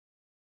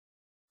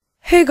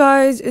Hey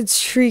guys,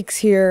 it's Shriex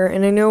here,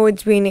 and I know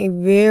it's been a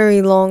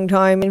very long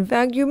time. In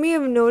fact, you may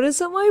have noticed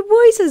that my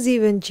voice has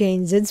even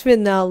changed. It's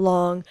been that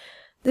long.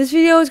 This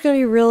video is gonna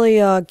be really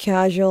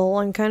casual.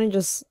 I'm kind of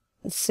just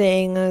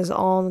saying this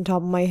all on the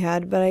top of my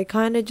head, but I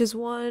kind of just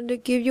wanted to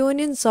give you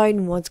an insight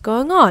in what's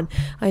going on.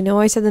 I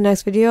know I said the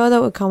next video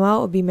that would come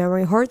out would be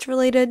Memory Hearts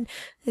related.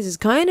 This is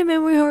kind of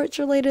Memory Hearts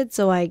related,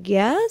 so I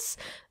guess.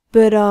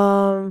 But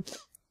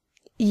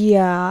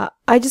yeah,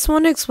 I just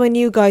want to explain to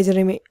you guys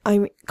that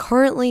I'm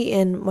currently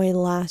in my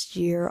last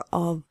year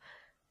of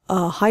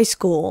high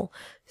school,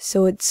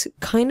 so it's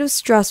kind of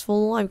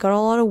stressful. I've got a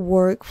lot of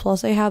work,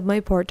 plus I have my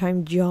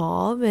part-time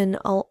job and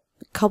a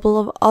couple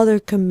of other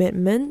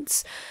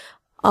commitments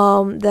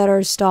that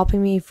are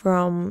stopping me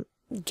from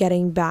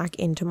getting back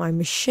into my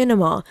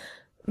machinima.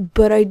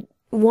 But I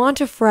want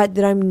to fret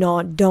that I'm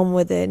not done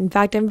with it. In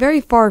fact, I'm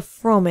very far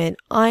from it.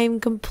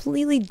 I'm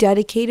completely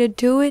dedicated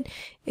to it.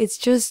 It's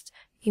just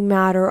a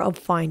matter of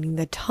finding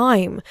the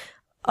time.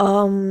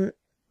 But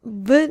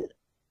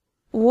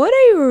what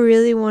I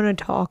really want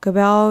to talk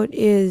about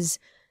is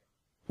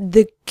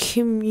the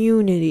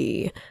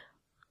community.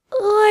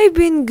 I've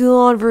been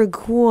gone for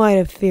quite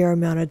a fair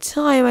amount of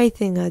time. I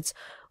think that's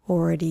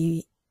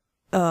already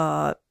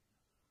found.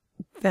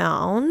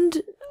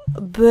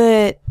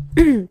 But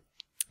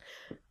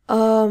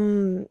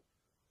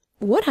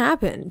what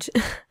happened?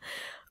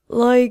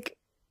 Like,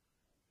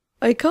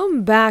 I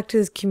come back to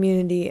this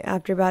community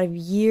after about a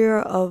year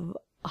of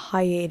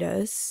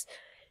hiatus,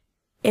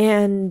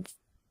 and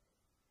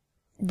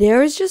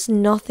there's just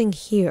nothing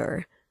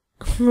here.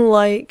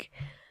 Like,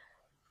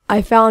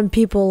 I found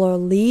people are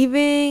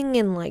leaving,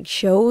 and like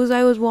shows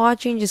I was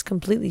watching just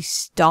completely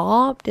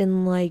stopped,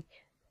 and like,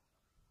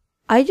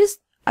 I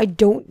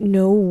don't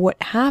know what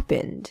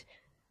happened.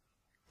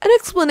 An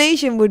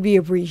explanation would be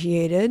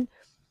appreciated.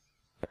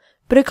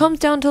 But it comes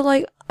down to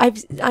like,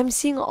 I'm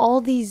seeing all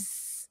these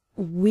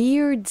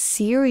weird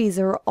series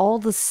are all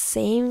the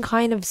same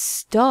kind of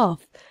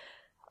stuff.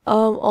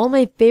 All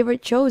my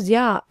favorite shows,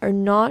 yeah, are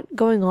not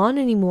going on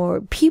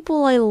anymore.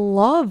 People I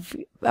love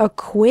are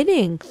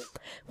quitting.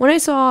 When I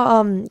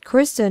saw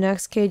Kristen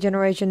XK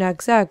Generation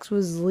XX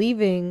was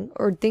leaving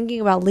or thinking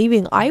about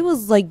leaving, I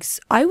was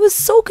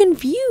so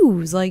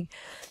confused. Like,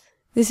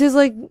 this is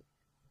like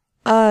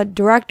a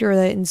director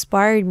that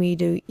inspired me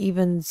to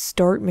even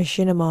start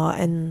Machinima,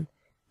 and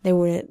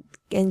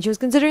she was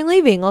considering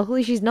leaving.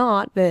 Luckily she's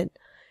not, but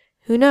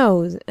who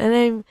knows?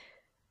 And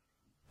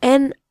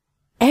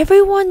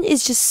everyone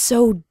is just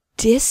so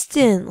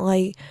distant.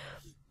 Like,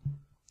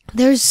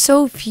 there's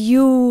so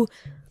few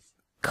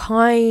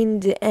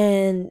kind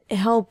and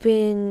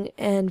helping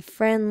and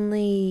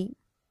friendly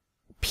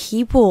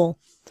people.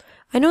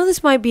 I know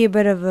this might be a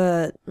bit of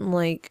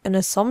an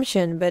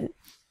assumption, but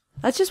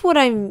that's just what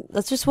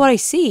I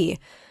see.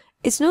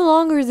 It's no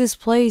longer this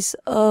place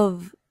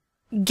of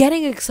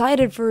getting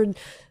excited for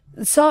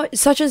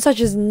such and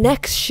such's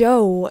next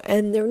show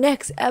and their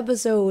next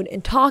episode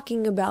and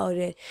talking about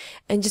it,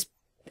 and just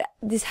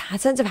this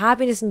sense of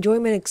happiness,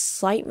 enjoyment,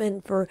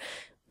 excitement to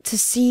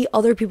see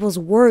other people's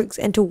works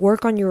and to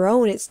work on your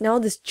own. It's now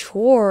this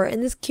chore,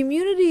 and this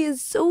community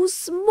is so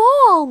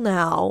small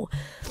now.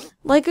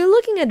 Like, I'm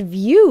looking at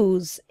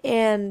views,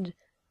 and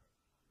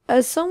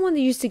as someone that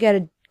used to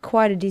get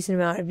quite a decent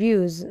amount of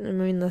views, I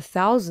mean the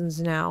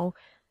thousands now,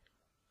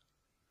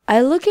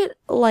 I look at,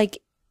 like,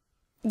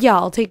 yeah,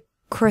 I'll take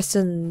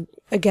Kristen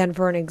again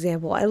for an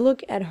example. I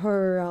look at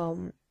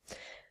her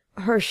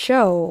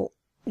show,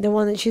 the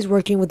one that she's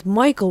working with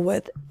Michael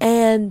with,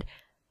 and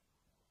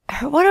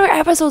one of her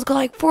episodes got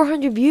like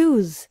 400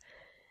 views.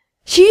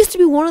 She used to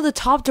be one of the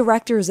top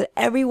directors that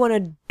everyone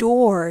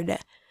adored,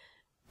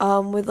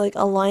 with like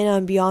Alina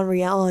and Beyond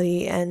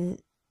Reality, and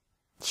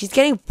she's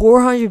getting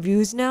 400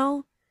 views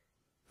now.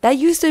 That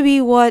used to be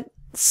what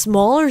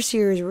smaller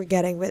series were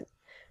getting, but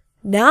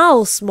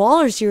now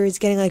smaller series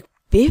getting like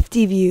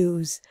 50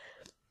 views.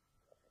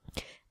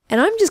 And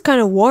I'm just kind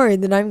of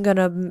worried that I'm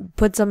gonna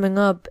put something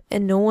up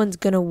and no one's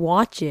gonna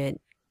watch it.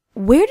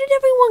 Where did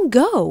everyone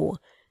go?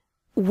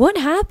 What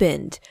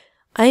happened?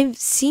 I've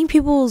seen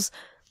people's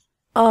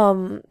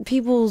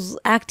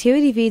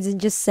activity feeds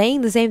and just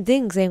saying the same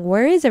thing, saying,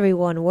 where is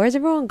everyone? Where's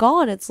everyone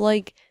gone? It's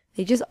like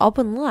they just up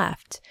and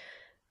left.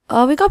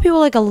 We got people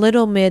like a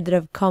Little Mid that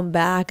have come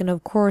back, and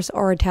of course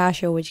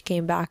Aratasha, which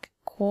came back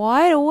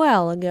quite a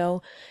while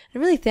ago.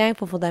 I'm really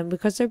thankful for them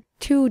because they're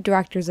two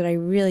directors that I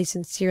really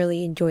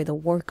sincerely enjoy the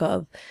work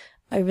of.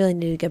 I really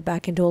need to get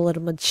back into a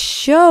Little Mid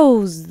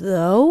shows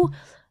though,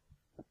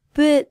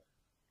 but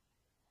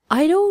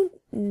I don't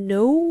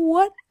know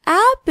what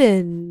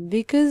happened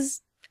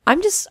because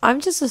I'm just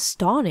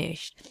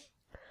astonished.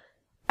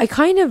 I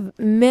kind of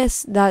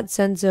miss that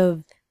sense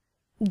of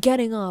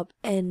getting up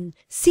and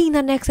seeing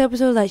that next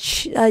episode of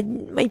that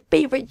my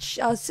favorite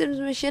Sims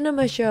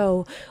Machinima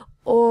show,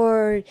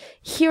 or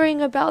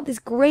hearing about this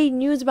great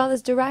news about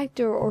this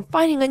director, or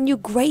finding a new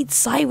great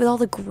site with all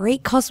the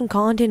great custom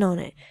content on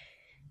it.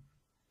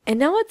 And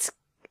now it's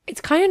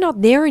kind of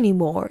not there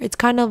anymore. It's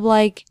kind of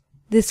like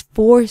this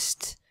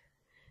forced,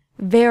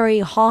 very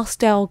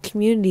hostile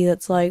community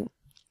that's like,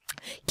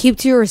 keep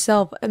to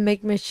yourself and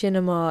make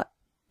machinima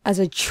as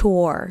a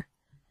chore,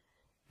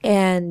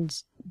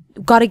 and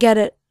gotta get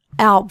it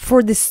out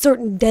for this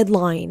certain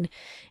deadline,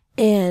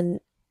 and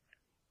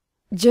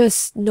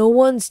just no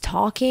one's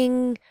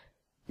talking,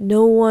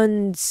 no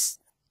one's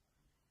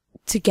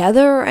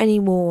together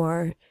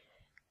anymore.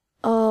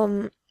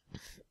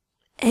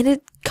 And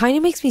it kind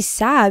of makes me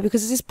sad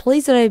because it's this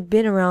place that I've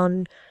been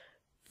around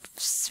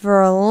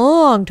for a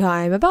long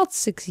time, about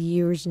 6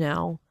 years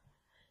now.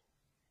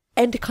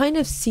 And to kind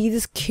of see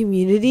this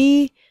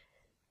community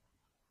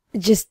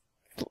just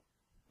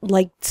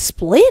like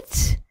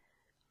split,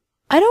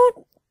 I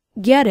don't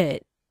get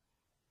it.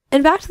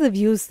 And back to the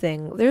views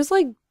thing, there's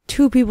like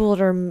 2 people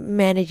that are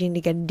managing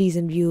to get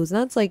decent views,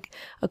 and that's like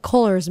a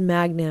Color's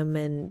Magnum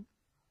and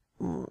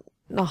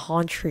a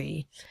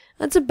Hauntry.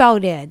 That's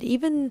about it.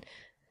 Even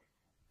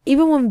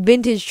when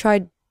Vintage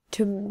tried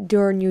to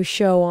do a new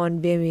show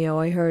on Vimeo,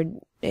 I heard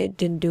it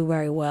didn't do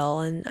very well,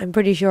 and I'm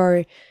pretty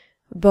sure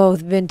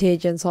both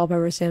Vintage and Salt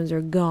Pepper Sims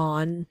are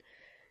gone,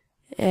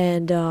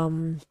 and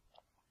a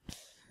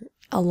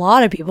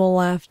lot of people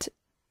left.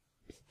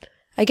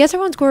 I guess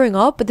everyone's growing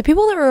up, but the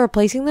people that are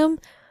replacing them,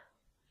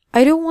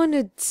 I don't want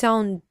to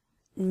sound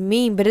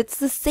mean, but it's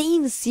the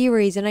same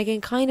series, and I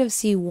can kind of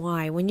see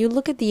why. When you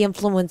look at the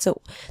influence of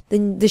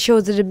the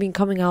shows that have been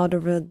coming out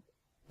over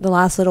the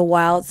last little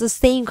while, it's the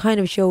same kind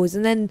of shows,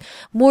 and then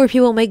more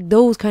people make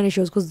those kind of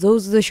shows because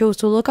those are the shows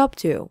to look up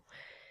to.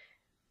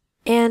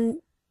 And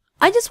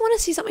I just want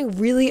to see something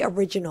really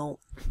original,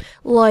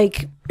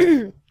 like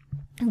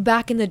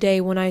back in the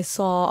day when I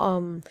saw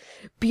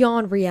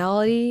Beyond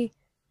Reality.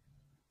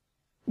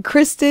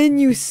 Kristen,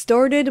 you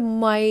started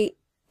my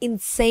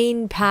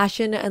insane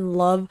passion and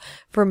love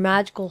for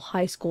magical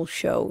high school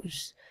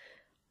shows.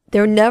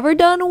 They're never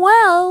done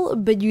well,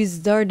 but you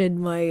started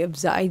my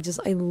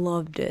I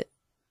loved it.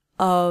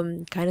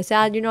 Kind of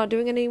sad you're not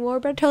doing it anymore,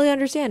 but I totally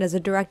understand. As a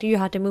director, you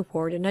have to move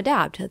forward and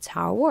adapt. That's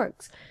how it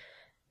works.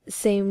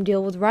 Same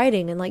deal with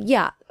writing, and like,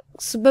 yeah.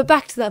 So, but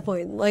back to that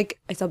point, like,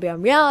 I saw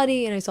Beyond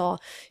Reality, and I saw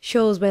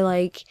shows by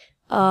like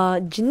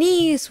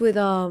Janice with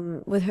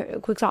her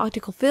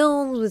Quixotical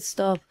Films, with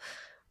stuff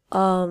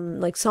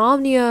like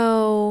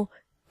Somnio,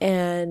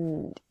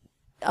 and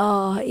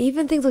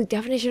even things like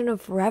Definition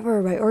of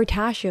Forever by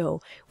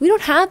Ortasio. We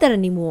don't have that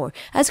anymore.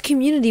 As a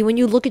community, when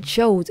you look at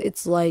shows,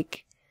 it's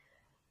like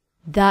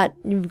that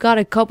you've got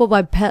a couple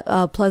by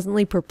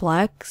Pleasantly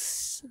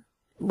Perplexed,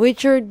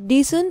 which are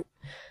decent.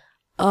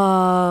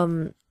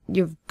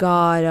 You've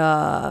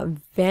got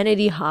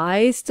Vanity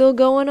High still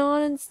going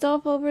on and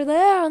stuff over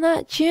there on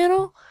that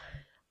channel.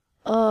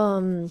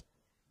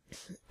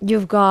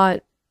 You've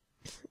got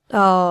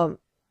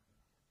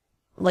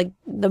like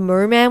The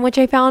Merman, which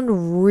I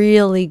found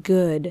really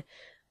good.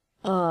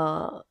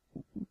 By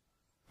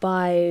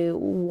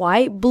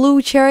White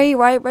Blue Cherry,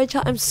 right? Red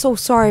Child. I'm so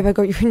sorry if I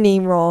got your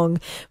name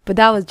wrong, but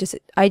that was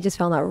I just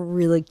found that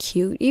really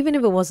cute, even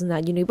if it wasn't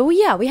that unique. But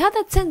we had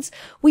that sense.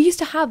 We used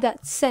to have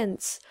that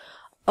sense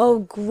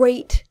of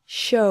great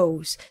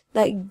shows,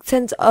 that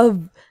sense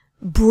of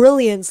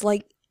brilliance,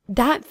 like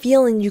that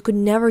feeling you could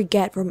never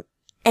get from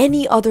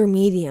any other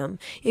medium.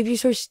 If you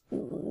search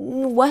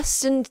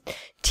Western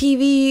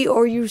TV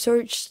or you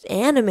searched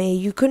anime,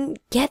 you couldn't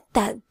get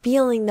that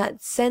feeling,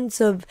 that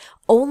sense of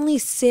only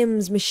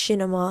Sims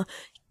Machinima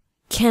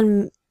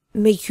can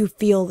make you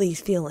feel these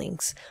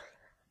feelings.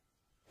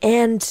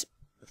 And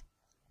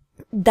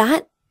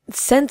that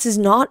sense is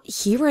not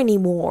here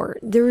anymore.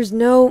 There's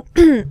no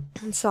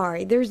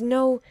there's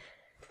no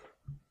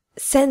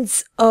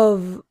sense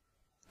of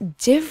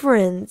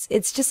difference.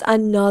 It's just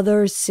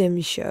another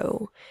Sim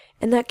show.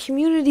 And that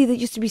community that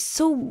used to be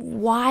so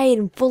wide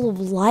and full of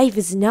life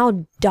is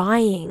now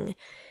dying.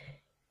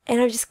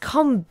 And I've just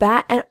come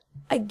back, and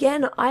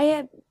again, I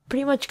had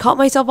pretty much caught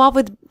myself off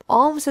with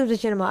all of Sims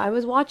Machinima. I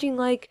was watching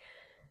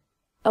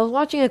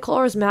a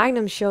Color's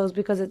Magnum shows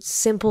because it's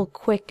simple,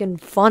 quick, and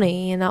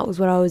funny, and that was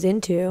what I was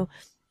into.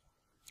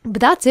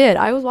 But that's it.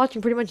 I was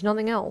watching pretty much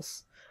nothing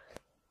else.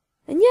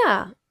 And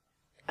yeah,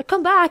 I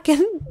come back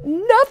and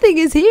nothing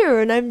is here,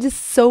 and I'm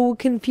just so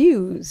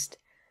confused.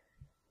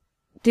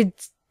 Did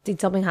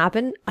something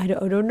happen? I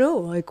don't know.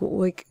 Like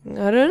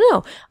I don't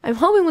know. I'm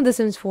hoping with The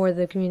Sims 4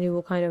 the community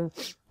will kind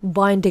of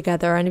bind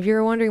together. And if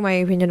you're wondering my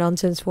opinion on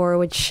Sims 4,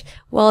 which,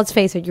 well, let's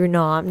face it, you're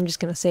not. I'm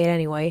just gonna say it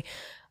anyway.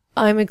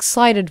 I'm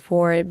excited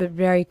for it, but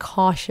very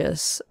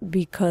cautious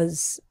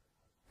because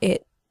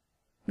it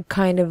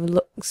kind of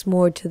looks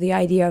more to the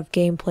idea of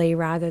gameplay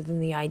rather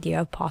than the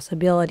idea of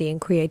possibility and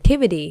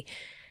creativity.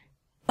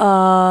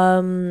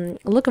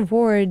 Looking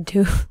forward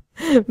to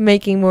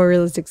making more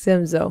realistic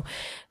Sims though.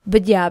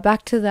 But yeah,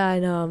 back to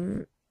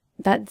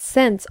that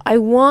sense. I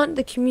want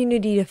the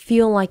community to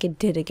feel like it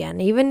did again,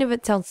 even if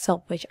it sounds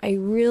selfish. I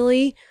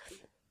really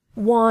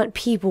want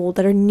people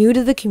that are new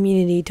to the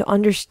community to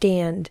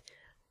understand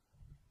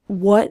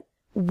what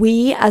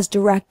we as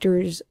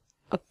directors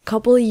a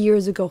couple of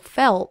years ago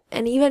felt,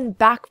 and even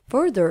back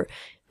further.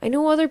 I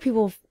know other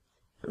people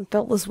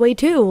felt this way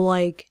too.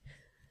 Like,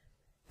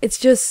 it's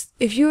just,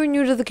 if you were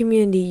new to the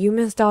community, you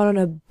missed out on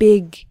a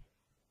big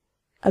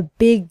a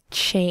big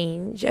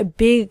change, a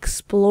big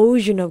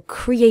explosion of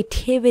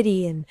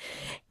creativity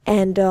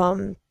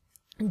and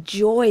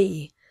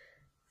joy.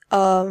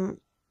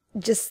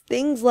 Just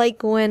things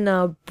like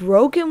when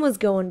Broken was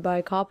going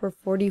by Copper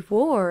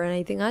 44, and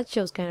I think that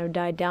show's kind of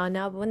died down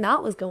now, but when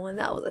that was going,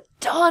 that was a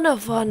ton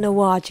of fun to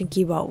watch and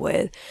keep up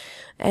with.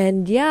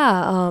 And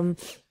yeah,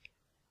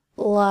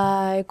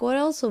 like, what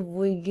else have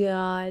we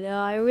got?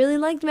 I really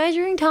liked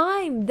Measuring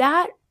Time.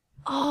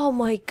 Oh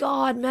my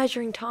god,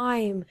 Measuring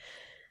Time.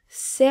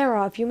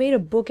 Sarah, if you made a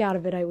book out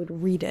of it, I would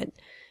read it.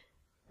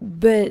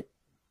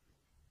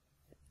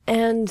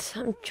 And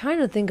I'm trying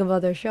to think of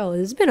other shows.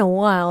 It's been a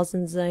while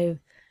since I've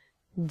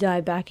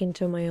dive back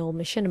into my old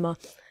Machinima.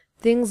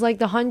 Things like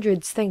The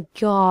Hundreds. Thank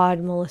God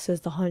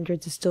Melissa's The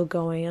Hundreds is still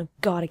going. I've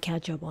got to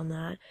catch up on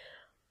that.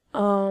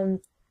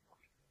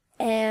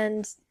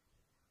 And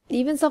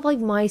even stuff like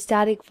My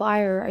Static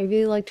Fire. I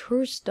really liked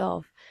her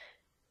stuff.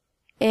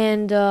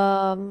 And,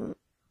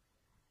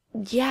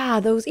 yeah,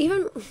 those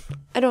even,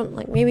 I don't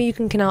like, maybe you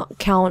can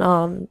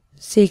count,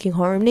 Seeking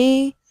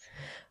Harmony,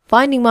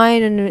 Finding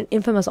Mine, and an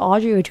Infamous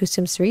Audrey, which was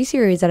Sims 3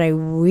 series that I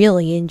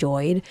really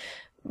enjoyed.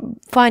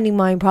 Finding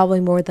Mine probably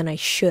more than I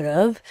should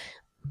have.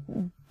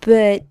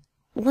 But,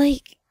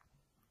 like,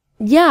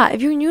 yeah,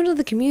 if you're new to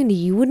the community,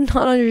 you would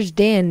not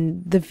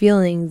understand the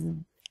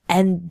feelings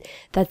and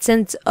that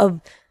sense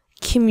of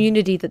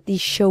community that these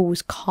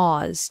shows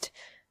caused.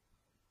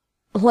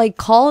 Like,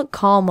 Call It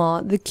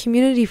Karma, the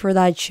community for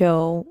that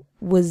show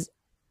was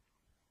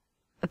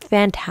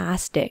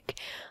fantastic.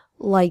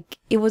 Like,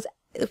 it was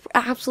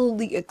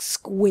absolutely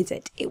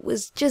exquisite. It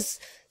was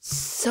just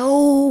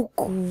so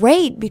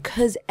great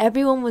because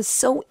everyone was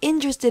so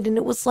interested, and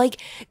it was like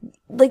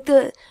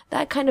that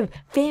kind of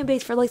fan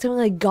base for like something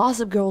like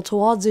Gossip Girl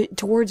towards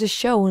a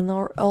show. And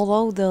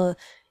although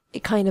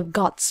it kind of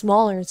got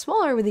smaller and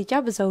smaller with each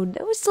episode,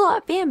 there was still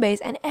that fan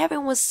base, and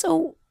everyone was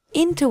so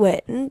into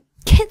it. And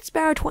Kid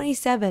Sparrow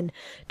 27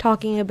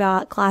 talking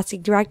about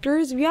classic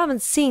directors. If you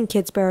haven't seen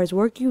Kid Sparrow's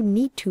work, you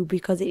need to,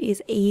 because it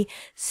is a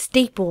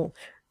staple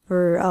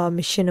for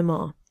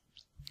Machinima.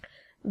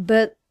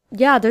 But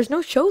yeah, there's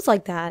no shows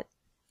like that.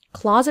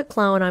 Closet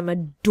Clown I'm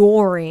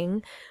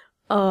adoring.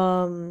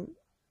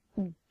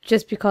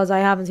 Just because I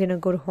haven't seen a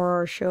good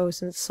horror show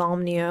since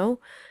Somnio.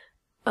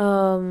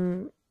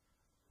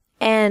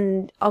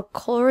 And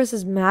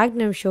Chloris's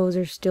Magnum shows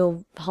are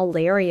still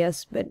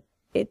hilarious, but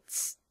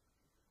it's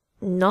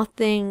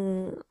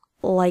nothing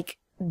like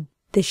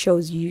the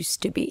shows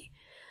used to be.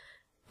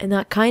 And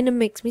that kind of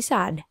makes me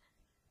sad.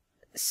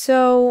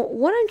 So,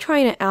 what I'm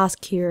trying to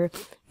ask here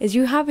is,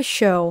 you have a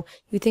show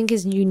you think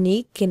is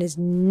unique and is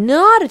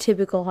not a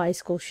typical high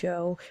school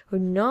show, or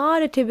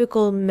not a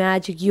typical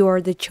Magic You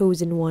Are the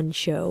Chosen One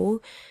show.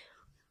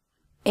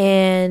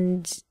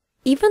 And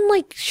even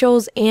like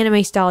shows,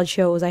 anime style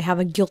shows, I have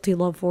a guilty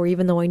love for,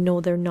 even though I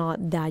know they're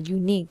not that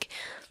unique.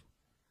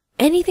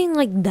 Anything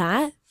like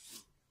that,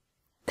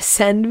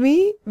 send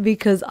me,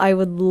 because I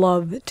would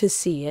love to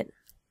see it.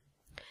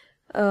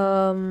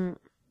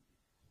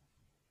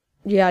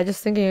 Yeah,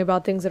 just thinking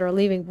about things that are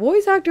leaving.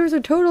 Voice actors are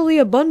totally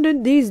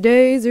abundant these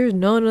days. There's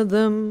none of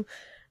them.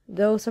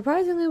 Though,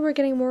 surprisingly, we're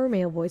getting more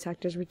male voice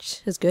actors,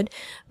 which is good.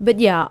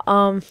 But yeah,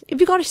 if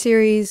you got a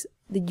series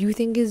that you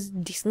think is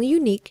decently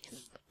unique,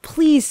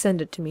 please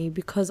send it to me,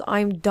 because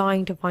I'm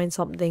dying to find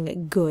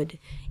something good.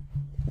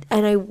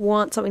 And I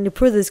want something to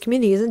prove this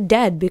community isn't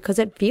dead, because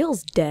it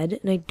feels dead,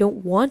 and I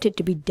don't want it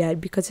to be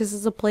dead, because this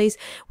is a place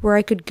where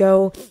I could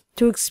go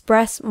to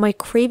express my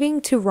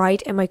craving to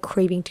write and my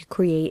craving to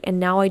create, and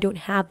now I don't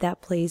have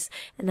that place,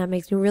 and that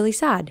makes me really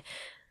sad.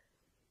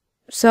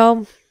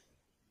 So,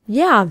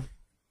 yeah,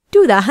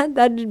 do that.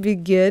 That'd be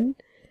good.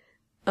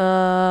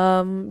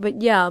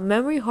 But yeah,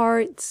 Memory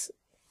Hearts.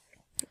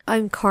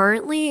 I'm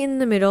currently in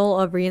the middle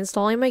of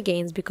reinstalling my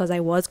games, because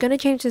I was gonna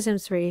change to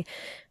Sims 3,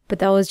 but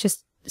that was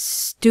just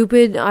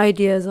stupid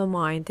ideas of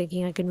mine,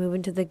 thinking I could move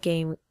into the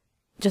game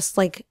just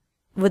like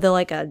with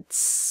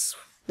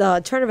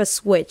the turn of a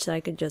switch, that I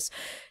could just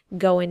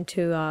go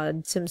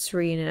into Sims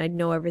 3 and I'd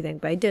know everything,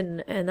 but I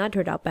didn't, and that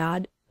turned out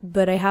bad.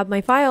 But I have my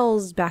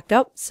files backed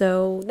up,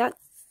 so that's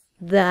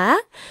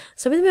that.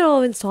 So I'm in the middle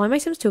of installing my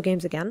Sims 2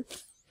 games again.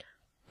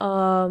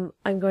 I'm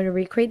going to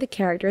recreate the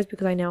characters,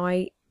 because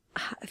I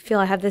feel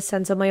I have this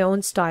sense of my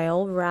own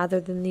style, rather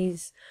than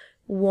these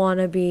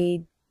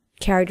wannabe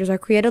characters I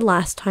created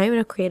last time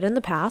and I created in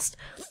the past.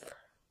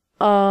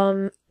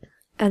 And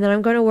then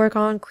I'm going to work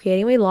on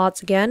creating my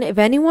lots again. If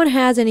anyone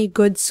has any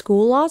good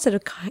school lots that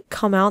have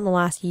come out in the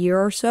last year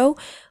or so,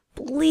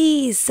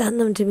 please send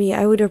them to me.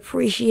 I would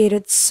appreciate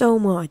it so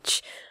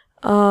much.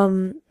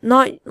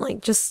 Not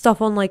like just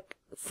stuff on like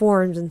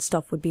forums and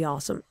stuff would be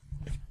awesome.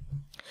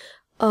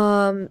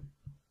 And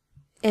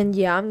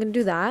yeah, I'm going to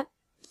do that.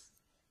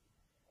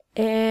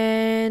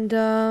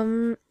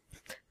 And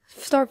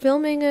start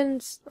filming,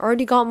 and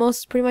already got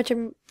pretty much, I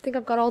think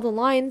I've got all the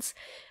lines.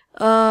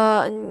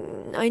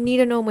 I need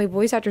to know my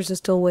voice actors are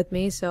still with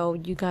me, so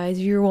you guys,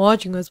 if you're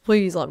watching this,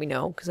 please let me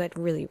know, because I'd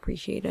really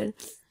appreciate it.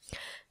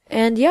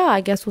 And yeah,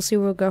 I guess we'll see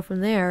where we'll go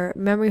from there.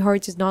 Memory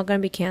Hearts is not going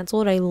to be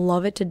canceled. I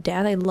love it to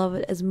death. I love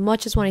it as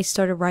much as when I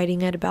started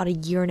writing it about a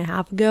year and a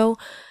half ago.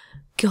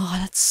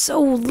 God, that's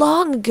so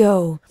long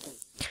ago.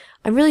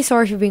 I'm really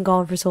sorry for being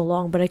gone for so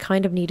long, but I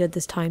kind of needed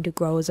this time to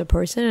grow as a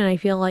person, and I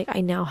feel like I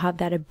now have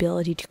that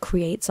ability to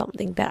create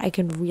something that I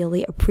can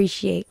really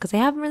appreciate, because I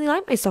haven't really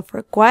liked myself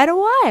for quite a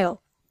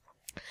while.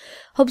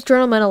 Hope's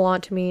journal meant a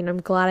lot to me, and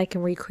I'm glad I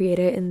can recreate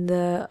it in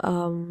the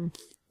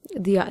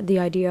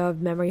idea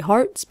of Memory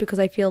Hearts, because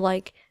I feel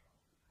like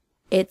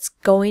it's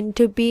going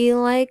to be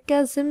like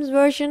a Sims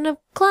version of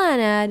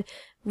Clanad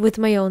with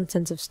my own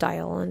sense of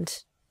style,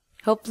 and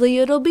hopefully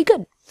it'll be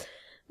good.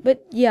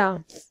 But yeah,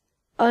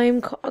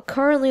 I'm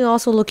currently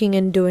also looking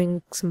and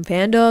doing some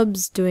fan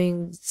dubs,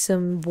 doing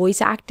some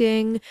voice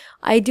acting.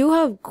 I do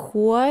have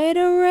quite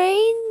a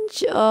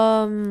range.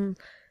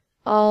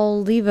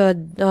 I'll leave a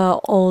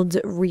old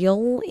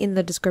reel in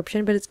the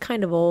description, but it's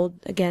kind of old.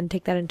 Again,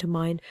 take that into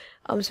mind.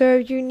 So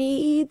if you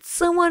need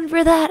someone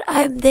for that,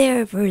 I'm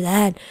there for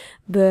that.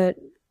 But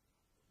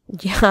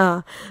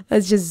yeah,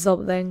 that's just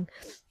something.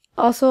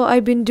 Also,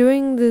 I've been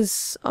doing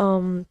this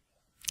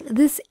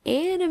this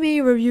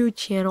anime review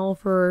channel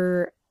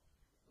for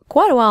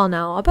quite a while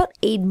now, about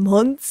 8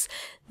 months.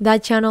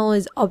 That channel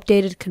is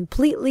updated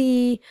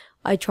completely.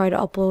 I try to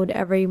upload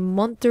every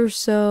month or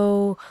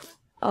so.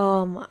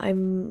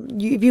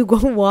 If you go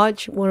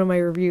watch one of my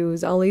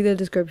reviews, I'll leave the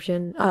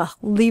description.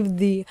 Leave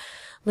the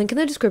link in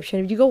the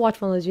description. If you go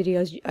watch one of those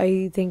videos,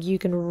 I think you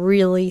can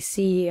really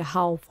see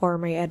how far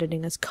my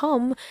editing has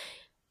come.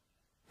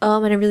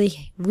 And I'm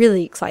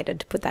really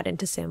excited to put that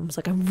into Sims.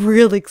 Like, I'm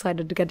really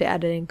excited to get to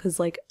editing, because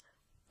like,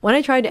 when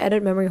I tried to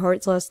edit Memory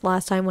Hearts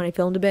last time when I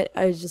filmed a bit,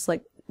 I was just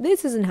like,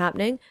 this isn't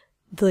happening.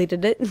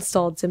 Deleted it,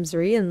 installed Sims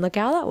 3, and look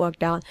how that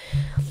worked out.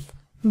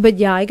 But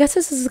yeah, I guess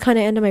this is the kind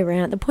of end of my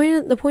rant.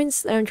 The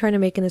points that I'm trying to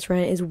make in this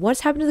rant is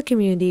what's happened to the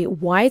community,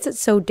 why is it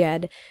so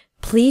dead?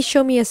 Please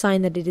show me a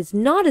sign that it is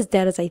not as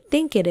dead as I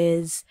think it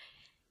is.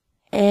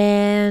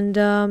 And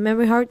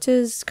Memory Hearts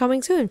is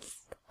coming soon.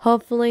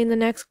 Hopefully in the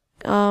next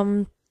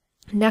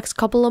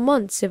couple of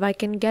months. If I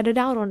can get it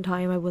out on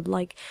time, I would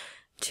like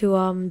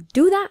to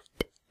do that.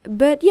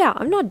 But yeah,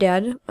 I'm not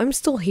dead. I'm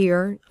still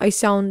here. I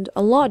sound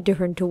a lot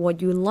different to what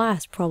you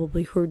last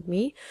probably heard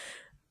me.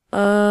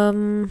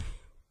 And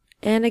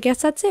I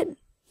guess that's it.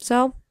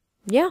 So,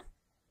 yeah.